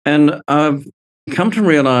 And I've come to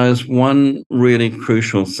realize one really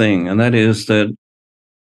crucial thing, and that is that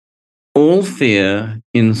all fear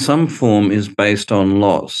in some form is based on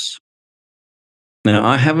loss. Now,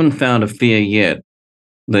 I haven't found a fear yet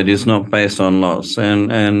that is not based on loss.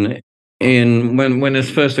 And when this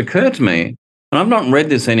first occurred to me, and I've not read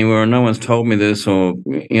this anywhere, and no one's told me this, or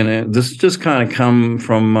this just kind of come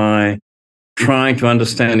from my trying to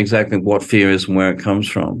understand exactly what fear is and where it comes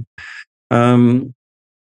from.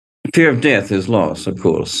 Fear of death is loss, of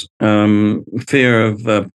course. Fear of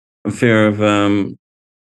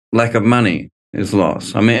lack of money is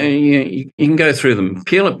loss. I mean, you can go through them,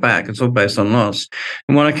 peel it back. It's all based on loss.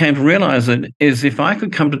 And what I came to realize is if I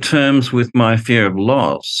could come to terms with my fear of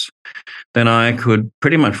loss, then I could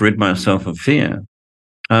pretty much rid myself of fear.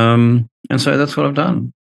 And so that's what I've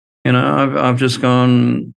done. I've just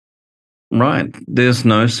gone, right, there's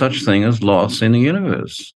no such thing as loss in the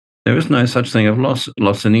universe. There is no such thing of loss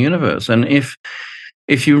in the universe. And if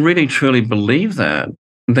you really truly believe that,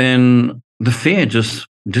 then the fear just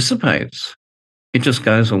dissipates. It just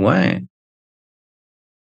goes away.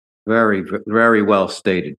 Very, very well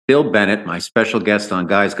stated. Bill Bennett, my special guest on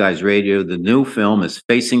Guys Radio. The new film is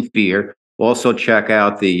Facing Fear. Also check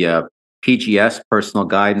out the PGS, Personal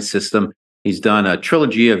Guidance System. He's done a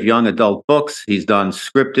trilogy of young adult books. He's done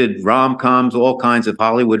scripted rom-coms, all kinds of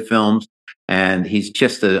Hollywood films. And he's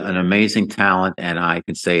just an amazing talent. And I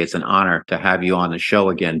can say it's an honor to have you on the show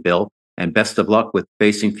again, Bill. And best of luck with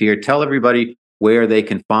Facing Fear. Tell everybody where they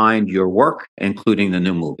can find your work, including the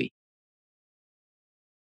new movie.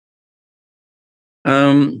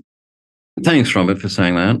 Thanks, Robert, for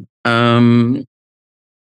saying that.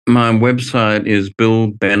 My website is Bill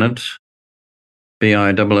Bennett,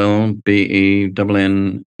 BILLBENNETT.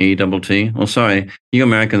 Oh, sorry, you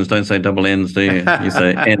Americans don't say double N's, do you? You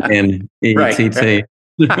say NNETT.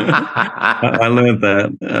 I learned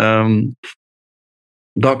that.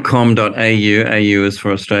 .com.au, AU is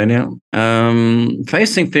for Australia.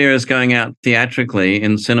 Facing Fear is going out theatrically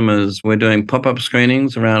in cinemas. We're doing pop-up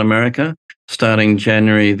screenings around America starting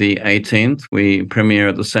January the 18th. We premiere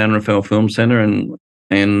at the San Rafael Film Center in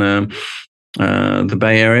the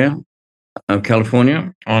Bay Area of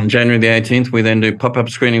California on January the 18th. We then do pop-up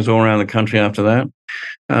screenings all around the country after that.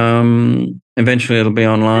 Eventually it'll be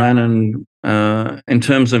online. And in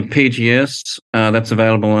terms of PGS, that's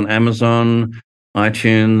available on Amazon,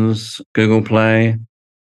 iTunes, Google Play.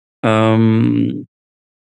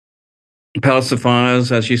 Palace of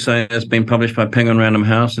Fires, as you say, has been published by Penguin Random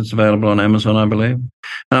House. It's available on Amazon, I believe. And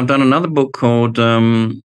I've done another book called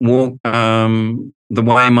The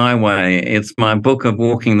Way, My Way. It's my book of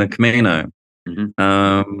walking the Camino. Mm-hmm.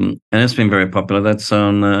 And it's been very popular. That's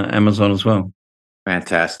on Amazon as well.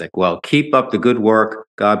 Fantastic. Well, keep up the good work.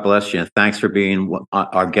 God bless you. And thanks for being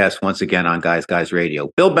our guest once again on Guys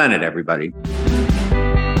Radio. Bill Bennett, everybody.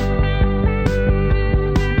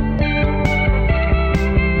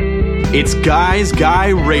 It's Guy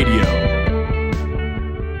Radio.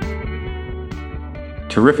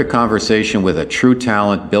 Terrific conversation with a true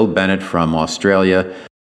talent, Bill Bennett from Australia.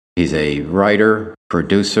 He's a writer,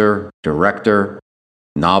 producer, director,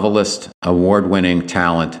 novelist, award-winning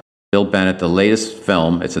talent. Bill Bennett, the latest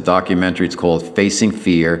film, it's a documentary, it's called Facing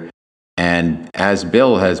Fear. And as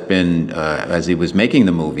Bill has been, as he was making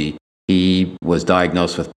the movie, He was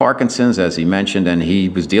diagnosed with Parkinson's, as he mentioned, and he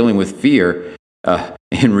was dealing with fear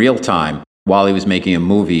in real time while he was making a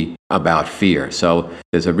movie about fear. So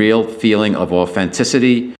there's a real feeling of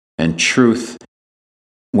authenticity and truth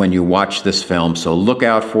when you watch this film. So look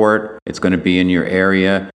out for it. It's going to be in your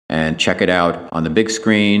area, and check it out on the big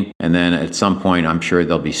screen. And then at some point, I'm sure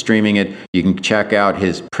they'll be streaming it. You can check out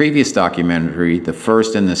his previous documentary, the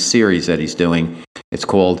first in the series that he's doing. It's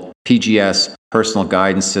called PGS, Personal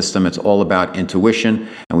Guidance System. It's all about intuition,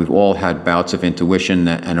 and we've all had bouts of intuition.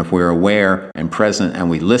 And if we're aware and present and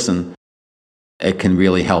we listen, it can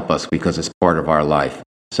really help us because it's part of our life.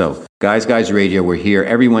 So, Guys Radio, we're here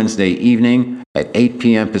every Wednesday evening at 8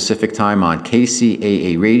 p.m. Pacific Time on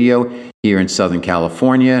KCAA Radio here in Southern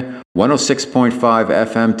California, 106.5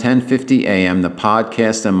 FM, 1050 AM. The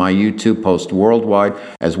podcast and my YouTube post worldwide,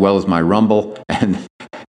 as well as my Rumble, and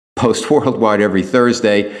post worldwide every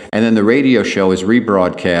Thursday. And then the radio show is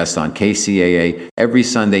rebroadcast on KCAA every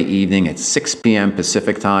Sunday evening at 6 p.m.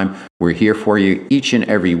 Pacific Time. We're here for you each and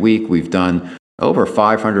every week. We've done over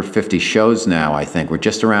 550 shows now, I think. We're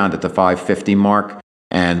just around at the 550 mark,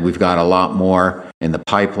 and we've got a lot more in the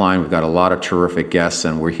pipeline. We've got a lot of terrific guests,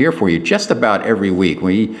 and we're here for you just about every week.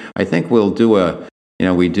 I think we'll do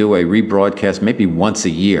we do a rebroadcast maybe once a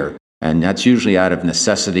year, and that's usually out of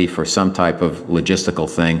necessity for some type of logistical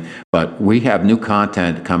thing. But we have new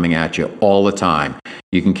content coming at you all the time.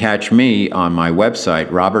 You can catch me on my website,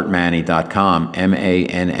 robertmanni.com,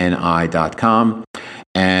 MANNI.com,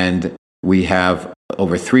 and we have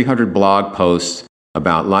over 300 blog posts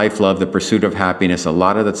about life, love, the pursuit of happiness, a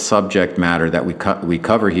lot of the subject matter that we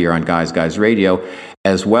cover here on Guys Radio,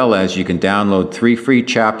 as well as you can download 3 free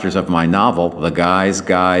chapters of my novel, The Guys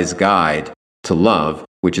Guide to Love,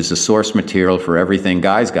 which is the source material for everything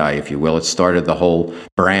Guy, if you will. It started the whole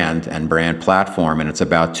brand and brand platform, and it's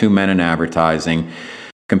about 2 men in advertising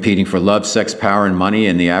competing for love, sex, power, and money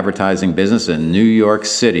in the advertising business in New York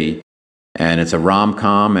City. And it's a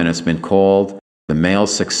rom-com, and it's been called the male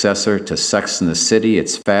successor to Sex and the City.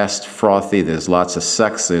 It's fast, frothy, there's lots of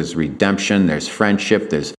sex, there's redemption, there's friendship,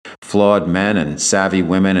 there's flawed men and savvy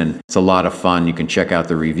women, and it's a lot of fun. You can check out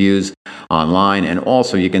the reviews online, and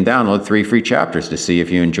also you can download 3 free chapters to see if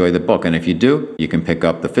you enjoy the book. And if you do, you can pick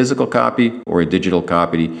up the physical copy or a digital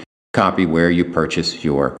copy where you purchase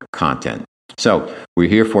your content. So we're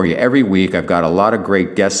here for you every week. I've got a lot of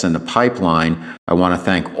great guests in the pipeline. I want to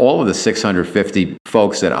thank all of the 650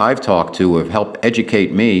 folks that I've talked to who have helped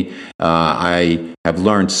educate me. I have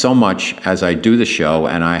learned so much as I do the show,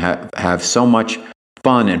 and I have so much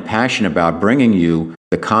fun and passion about bringing you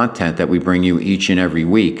the content that we bring you each and every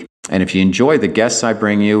week. And if you enjoy the guests I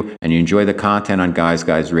bring you and you enjoy the content on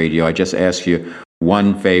Guys Radio, I just ask you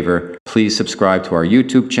one favor. Please subscribe to our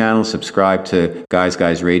YouTube channel, subscribe to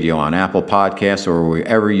Guys Radio on Apple Podcasts or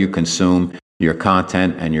wherever you consume your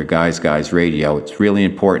content and your Guys Radio. It's really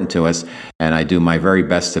important to us, and I do my very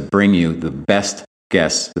best to bring you the best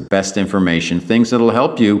guests, the best information, things that will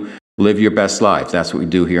help you live your best life. That's what we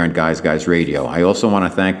do here on Guys Radio. I also want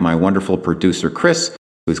to thank my wonderful producer, Chris,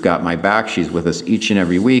 who's got my back. She's with us each and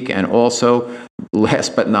every week. And also,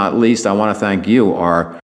 last but not least, I want to thank you,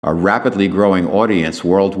 our rapidly growing audience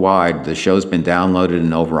worldwide. The show's been downloaded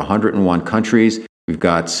in over 101 countries. We've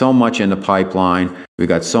got so much in the pipeline. We've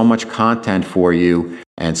got so much content for you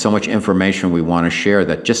and so much information we want to share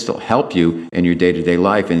that just will help you in your day-to-day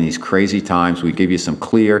life in these crazy times. We give you some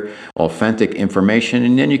clear, authentic information,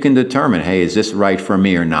 and then you can determine, hey, is this right for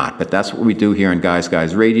me or not? But that's what we do here on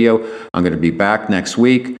Guys Radio. I'm going to be back next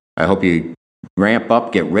week. I hope you ramp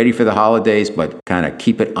up, get ready for the holidays, but kind of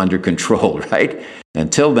keep it under control, right?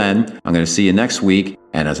 Until then, I'm going to see you next week.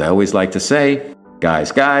 And as I always like to say,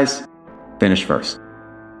 guys, finish first.